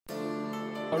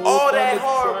All that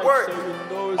hard work,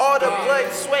 all the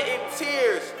blood, sweat, and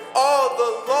tears, all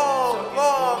the long,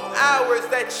 long hours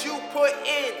that you put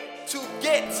in to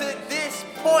get to this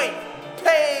point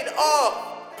paid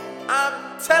off.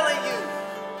 I'm telling you,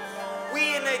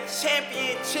 we in a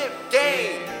championship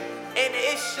game, and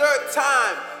it's your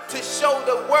time to show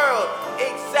the world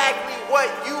exactly what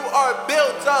you are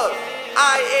built of.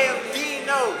 I am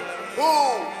Diino.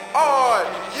 Who are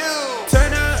you?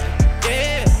 Turn up,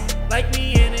 yeah, like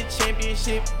me in a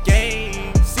championship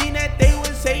game. Seen that they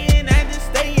was saying I had to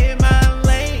stay in my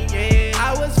lane, yeah.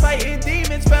 I was fighting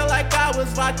demons, felt like I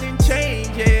was locked in chains,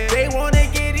 yeah. They wanna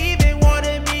get even,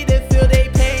 wanted me to feel they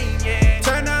pain, yeah.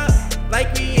 Turn up,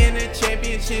 like me in a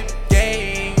championship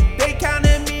game. They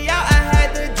counted me out, I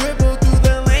had to dribble through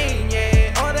the lane,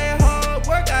 yeah. All that hard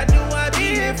work, I knew I'd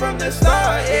be here from the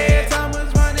start, yeah. Time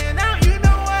was running out, you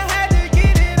know I had to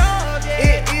get it all,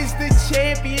 yeah. It is the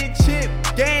championship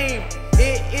game.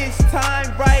 It is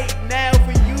time right now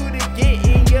for you to get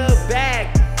in your bag.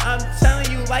 I'm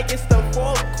telling you, like it's the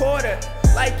fourth quarter,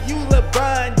 like you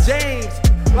LeBron James,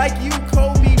 like you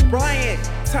Kobe Bryant.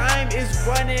 Time is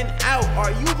running out.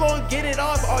 Are you gonna get it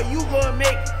off? Are you gonna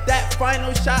make that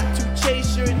final shot to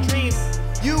chase your dreams?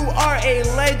 You are a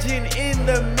legend in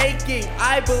the making.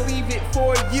 I believe it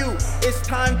for you. It's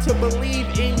time to believe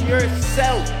in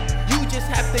yourself. You just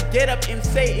have to get up and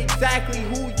say exactly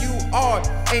who you are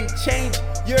and change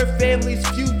your family's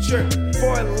future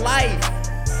for life.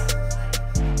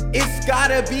 It's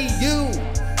gotta be you.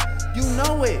 You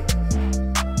know it.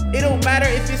 It don't matter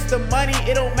if it's the money,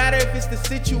 it don't matter if it's the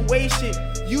situation.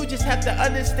 You just have to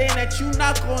understand that you're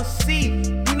not gonna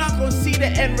see the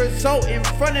end result in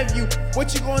front of you.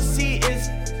 What you're gonna see is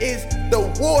the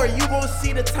war. You're gonna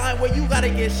see the time where you gotta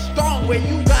get strong, where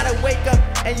you gotta wake up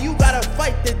and you gotta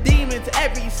fight the demons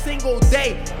every single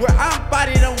day. Where I'm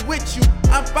fighting them with you,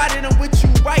 I'm fighting them with you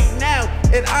right now.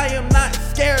 And I am not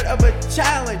scared of a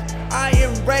challenge. I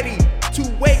am ready to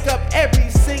wake up every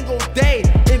single day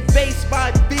and face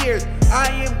my fears. I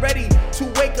am ready to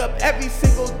wake up every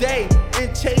single day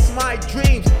and chase my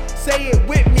dreams. Say it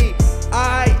with me.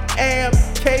 I am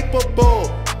capable.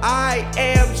 I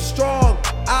am strong.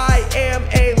 I am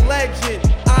a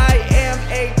legend. I am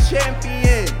a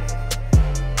champion.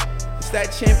 It's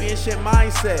that championship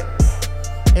mindset.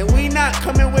 And we not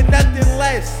coming with nothing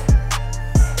less.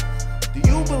 Do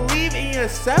you believe in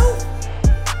yourself?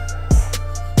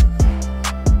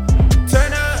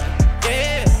 Turn up,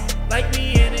 yeah, like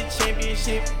me in a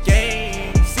championship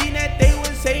game. Seen that they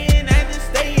was saying I had to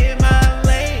stay in my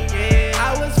lane, yeah.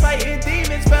 I was fighting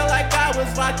demons, felt like I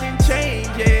was locked in chains,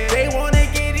 yeah. They wanna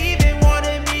get even,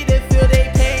 wanted me to feel they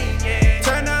pain, yeah.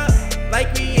 Turn up,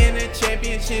 like me in a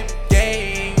championship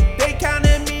game. They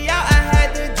counted me out, I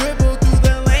had to dribble through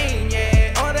the lane,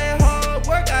 yeah. All that hard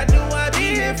work, I knew I'd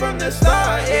be here from the start.